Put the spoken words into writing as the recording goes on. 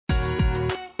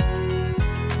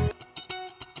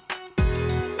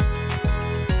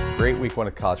Great week one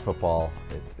of college football.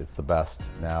 It's the best.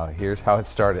 Now here's how it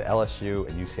started. LSU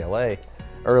and UCLA.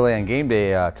 Early on game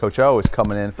day, Coach O is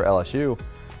coming in for LSU,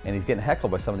 and he's getting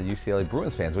heckled by some of the UCLA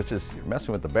Bruins fans, which is, you're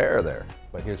messing with the bear there.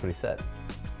 But here's what he said.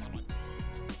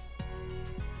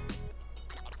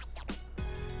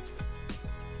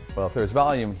 Well, if there's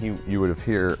volume, you would have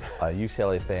heard a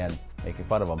UCLA fan making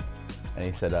fun of him,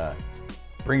 and he said,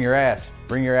 bring your ass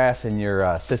in your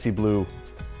sissy blue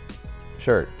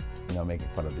shirt, you know, making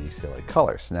fun of the UCLA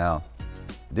colors. Now,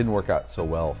 it didn't work out so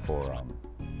well for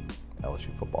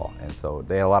LSU football, and so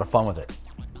they had a lot of fun with it.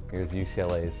 Here's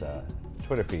UCLA's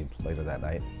Twitter feed later that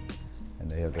night, and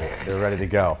they're ready to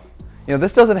go. You know,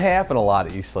 this doesn't happen a lot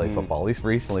at UCLA football, at least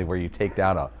recently, where you take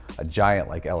down a giant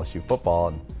like LSU football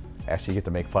and actually get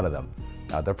to make fun of them.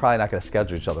 They're probably not going to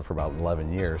schedule each other for about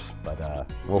 11 years, but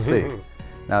we'll see.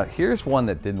 Now, here's one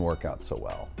that didn't work out so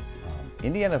well.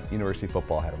 Indiana University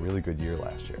football had a really good year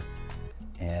last year,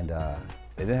 and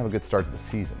they didn't have a good start to the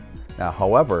season. Now,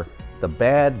 however, the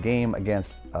bad game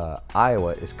against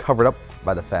Iowa is covered up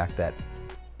by the fact that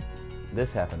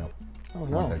this happened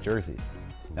on their jerseys.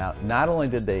 Now, not only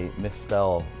did they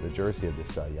misspell the jersey of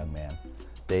this young man,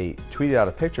 they tweeted out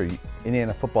a picture.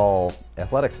 Indiana Football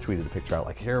Athletics tweeted a picture out,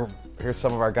 like, here's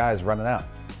some of our guys running out.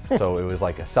 So it was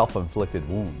like a self-inflicted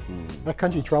wound. That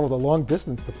country traveled a long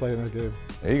distance to play in that game.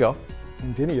 There you go.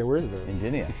 Indiana, where is it?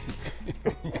 Indiana.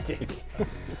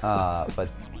 But,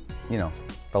 you know,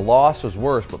 the loss was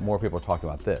worse, but more people are talking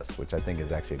about this, which I think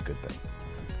is actually a good thing.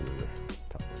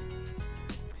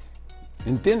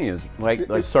 Indiana is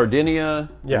like Sardinia,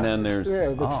 and then there's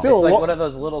but still it's like one of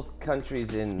those little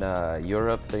countries in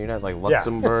Europe that you're not like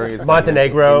Luxembourg. It's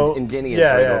Montenegro. Like Indiana is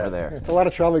right over there. It's a lot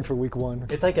of traveling for week one.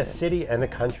 It's like a city and a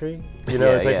country. You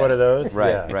know, it's like one of those.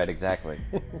 Right, right, exactly.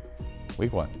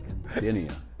 Week one.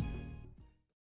 Indiana.